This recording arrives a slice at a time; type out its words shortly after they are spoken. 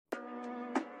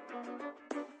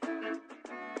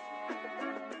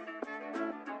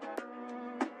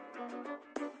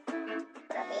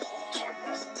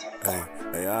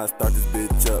Yeah, I start this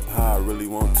bitch up how I really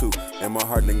want to. And my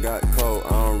heart done got cold,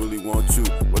 I don't really want you.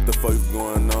 What the fuck is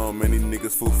going on, man? These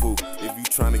niggas foo-foo. If you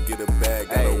tryna get a bag,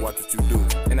 gotta watch what you do.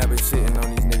 And I been shitting on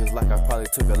these niggas like I probably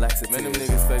took a laxative. Man, them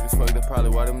niggas fake as fuck, that's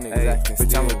probably why them niggas acting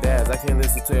bitch, I'm with dads, I can't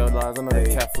listen to your lies, I know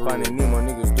they cap for real. Finding Nemo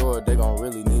niggas door, they gon'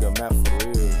 really need a map for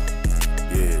real.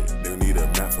 Yeah, they need a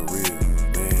map for real,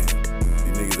 man.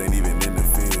 These niggas ain't even in the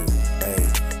field. Hey,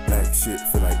 black shit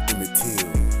feel like Emmett Till.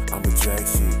 I'ma drag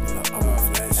shit, I'ma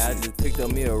flash shit. I just picked up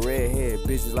me a redhead,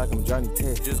 bitches like I'm Johnny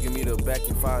Test. Just give me the back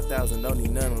and 5,000, don't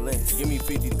need nothing less. Give me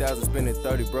 50,000, spend it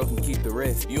 30, broke and keep the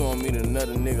rest. You don't meet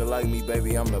another nigga like me,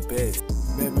 baby, I'm the best.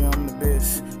 Baby, I'm the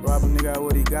best. Rob a nigga out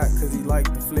what he got, cause he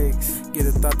like the flex. Get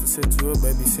a thought to set you up,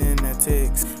 baby, send that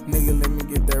text. Nigga, let me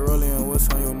get that rolling on what's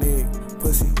on your neck.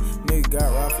 Pussy, nigga got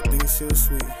robbed for thinking she was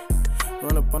sweet.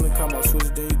 Run up on the combo,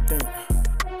 switch, then you think.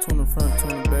 Tune the front,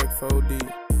 tune the back,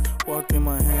 4D. Walk in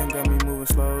my hand, got me moving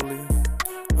slowly.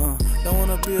 Don't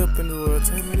wanna be up in the world,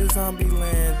 take me to zombie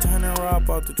land. Turn and rob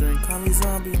out the drink, call me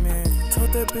zombie man.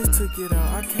 Told that bitch to get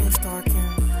out, I can't start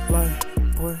caring.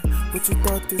 Like, boy, what you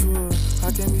thought this was?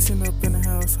 I can't be sitting up in the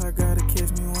house, I gotta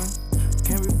catch me one.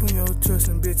 Can't be putting your trust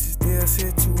in bitches, they'll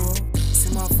set you up.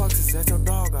 See my foxes at your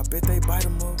dog, I bet they bite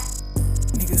them up.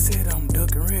 Nigga said I'm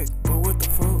ducking Rick, but what the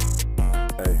fuck?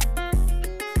 Hey,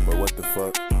 but what the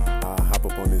fuck? I hop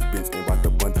up on this bitch and bout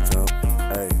to bungee jump.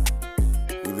 Hey,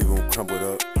 we leave them crumpled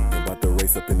up and bout to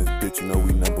race up in this bitch, you know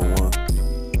we #1.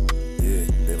 Yeah,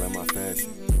 they like my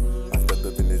fashion. I stepped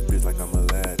up in this bitch like I'm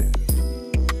Aladdin.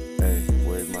 Hey,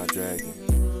 where's my dragon?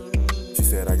 She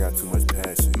said I got too much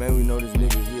passion. Man, we know this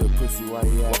nigga here, pussy, why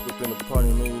he walk up in the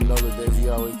party, man, you know the days he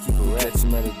always keep a rat. You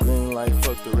met a green light,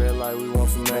 fuck the red light, we want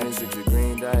some man. Get your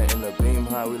green dye and the beam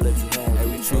high, we let you have it. Hey,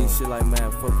 we treat shit like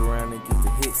man, fuck around and get the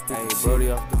hit stick. Hey,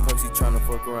 Brody off the post, he tryna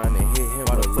fuck around and hit him.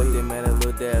 Why the fuck they mad at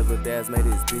Lil Dad's made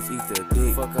his bitch eat the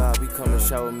dick. Fuck off, he come and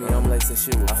shout with me, I'm lacing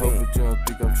shit with I hope that you don't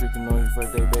think I'm tricking on your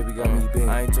first day, baby, got me bent.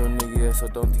 I ain't your nigga yet, so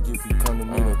don't think you can come to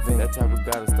me to vent. That chopper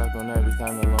got a stock on every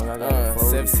kinda long, I got a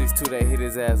 762, they hit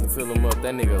his ass and fill him up,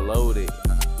 that nigga loaded.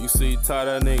 You see, tie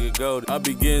that nigga gold. I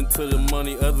be getting to the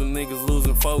money, other niggas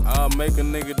losing focus. I'll make a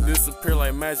nigga disappear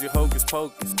like magic hocus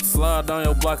pocus. Slide down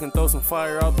your block and throw some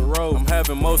fire out the road. I'm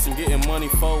having motion, getting money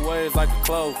 4 ways like a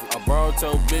clover. I borrowed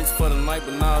your bitch for the night,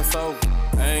 but now it's over.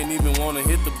 I ain't even wanna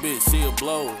hit the bitch, she a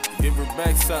blower. Give her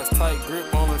back shots, tight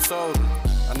grip on her shoulder.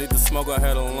 I need to smoke, I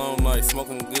had a long night.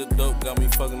 Smoking good dope, got me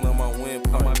fucking on my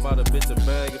windpipe. I might buy the bitch a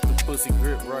bag if the pussy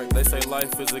grip right. They say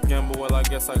life is a gamble, well I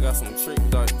guess I got some trick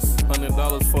dice.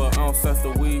 $100 for an ounce, that's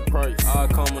the weed price. I'll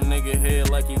comb a nigga head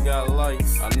like he got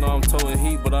lice. I know I'm towing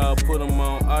heat, but I'll put him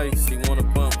on ice. He wanna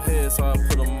bump